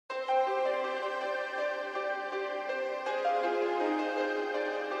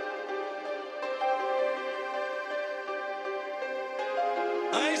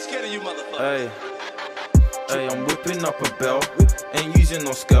scaring you motherfuckers. Hey. Hey, I'm whipping up a bell, ain't using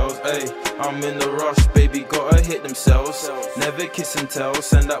no scales. Hey, I'm in the rush, baby, gotta hit them cells. Never kiss and tell,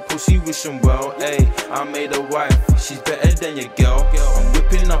 send that pussy wishing well. Hey, I made a wife, she's better than your girl. I'm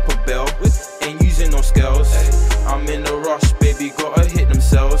whipping up a bell, ain't using no scales. I'm in the rush, baby, gotta hit them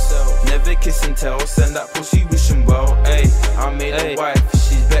cells. Never kiss and tell, send that pussy wishing well. Hey, I made a wife,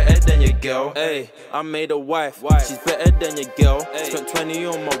 she's better than your girl. Hey, I made a wife, she's better than your girl. Spent 20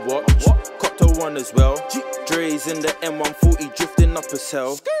 on my watch, copped a one as well. Dre's in the M140 drifting up his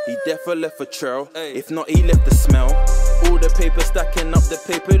hell. He definitely left a trail, if not he left the smell. All the paper stacking up, the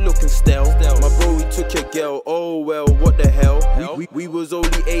paper looking stale. My bro, he took your girl, oh well, what the hell. We was only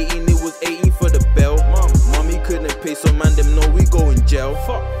 18, it was 18 for the bell. Mommy couldn't pay, so man them know we go in jail.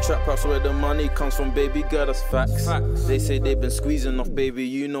 Trap house where the money comes from, baby girl, that's facts. They say they been squeezing off, baby,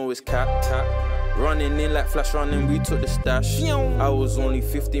 you know it's cap. Running in like flash running, we took the stash. I was only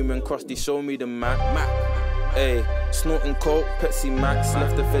 15 when Krusty showed me the map. Ayy, snorting coke, Pepsi Max.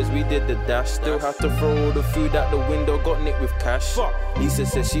 Left the feds, we did the dash. Still had to throw all the food out the window, got nicked with cash. Lisa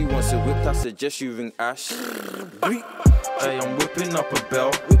said she wants it whipped, I suggest you ring Ash. Hey, I'm whipping up a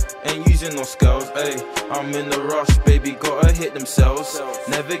bell, ain't using no scales. Ayy, I'm in the rush, baby, gotta hit them cells.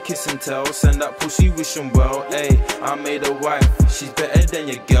 Never kiss and tell, send that pussy wishing well. Ayy, I made a wife, she's better than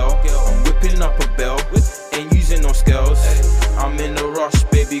your girl. I'm whipping up a bell, ain't using no scales. I'm in the rush,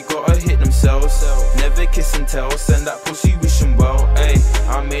 baby, gotta hit them cells. Never kiss and tell, send that pussy wishing well. Ayy,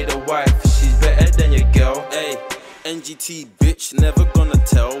 I made a wife, she's better than your girl. Ayy, NGT bitch, never gonna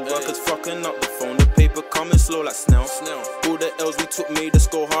tell. Workers fucking up the phone, the paper coming slow like snail. All the L's we took made us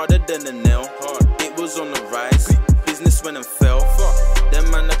go harder than a nail. It was on the rise, business went and fell. Them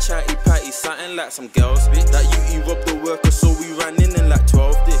man a chatty patty, something like some girls. That you robbed the workers, so we ran in like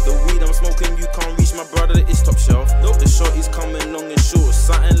 12. The weed I'm smoking, you can't reach, my brother, it's top shelf. The shorty's coming long and short,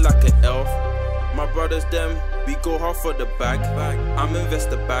 something like an elf. My brothers them, we go hard for the bag. I'm invest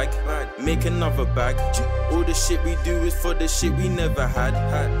the bag, make another bag. All the shit we do is for the shit we never had.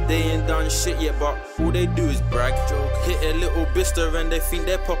 They ain't done shit yet, but all they do is brag. Hit a little blister and they think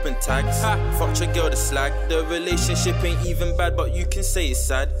they're popping tags. Fuck your girl the slag. The relationship ain't even bad, but you can say it's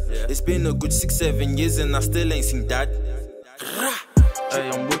sad. It's been a good 6-7 years and I still ain't seen dad. Hey,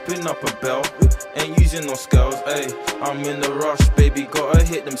 I'm whipping up a bell, ain't using no scales. Ayy, I'm in the rush, baby, gotta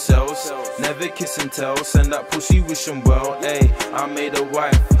hit them cells. Never kiss and tell, send that pussy wishing well. Ayy, I made a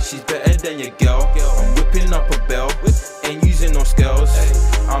wife, she's better than your girl. I'm whipping up a bell, ain't using no scales.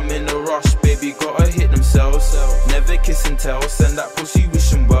 I'm in the rush, baby, gotta hit them cells. Never kiss and tell, send that pussy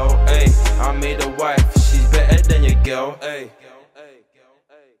wishing well. Ayy, I made a wife, she's better than your girl. Ayy.